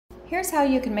Here's how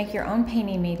you can make your own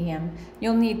painting medium.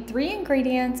 You'll need 3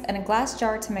 ingredients and a glass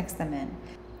jar to mix them in.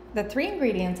 The 3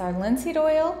 ingredients are linseed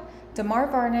oil, damar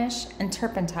varnish, and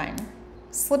turpentine.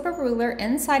 Slip a ruler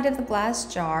inside of the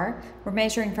glass jar. We're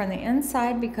measuring from the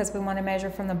inside because we want to measure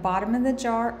from the bottom of the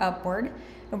jar upward.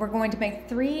 And we're going to make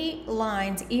 3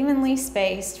 lines evenly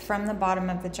spaced from the bottom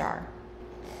of the jar.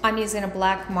 I'm using a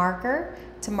black marker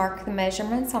to mark the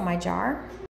measurements on my jar.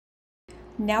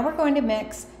 Now we're going to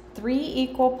mix 3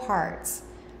 equal parts.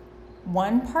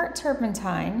 1 part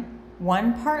turpentine,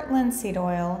 1 part linseed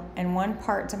oil, and 1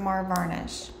 part damar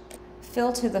varnish.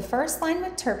 Fill to the first line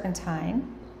with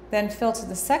turpentine, then fill to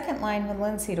the second line with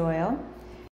linseed oil.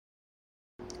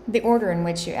 The order in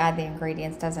which you add the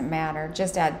ingredients doesn't matter,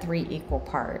 just add 3 equal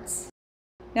parts.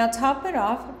 Now top it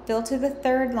off, fill to the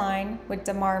third line with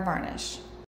damar varnish.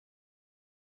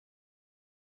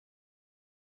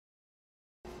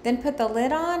 Then put the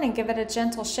lid on and give it a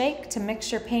gentle shake to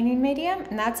mix your painting medium,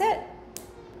 and that's it.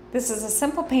 This is a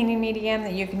simple painting medium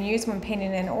that you can use when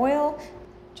painting in oil.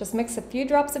 Just mix a few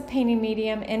drops of painting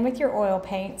medium in with your oil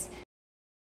paints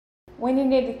when you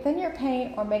need to thin your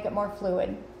paint or make it more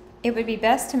fluid. It would be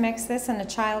best to mix this in a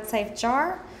child-safe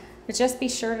jar, but just be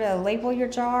sure to label your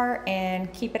jar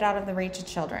and keep it out of the reach of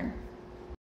children.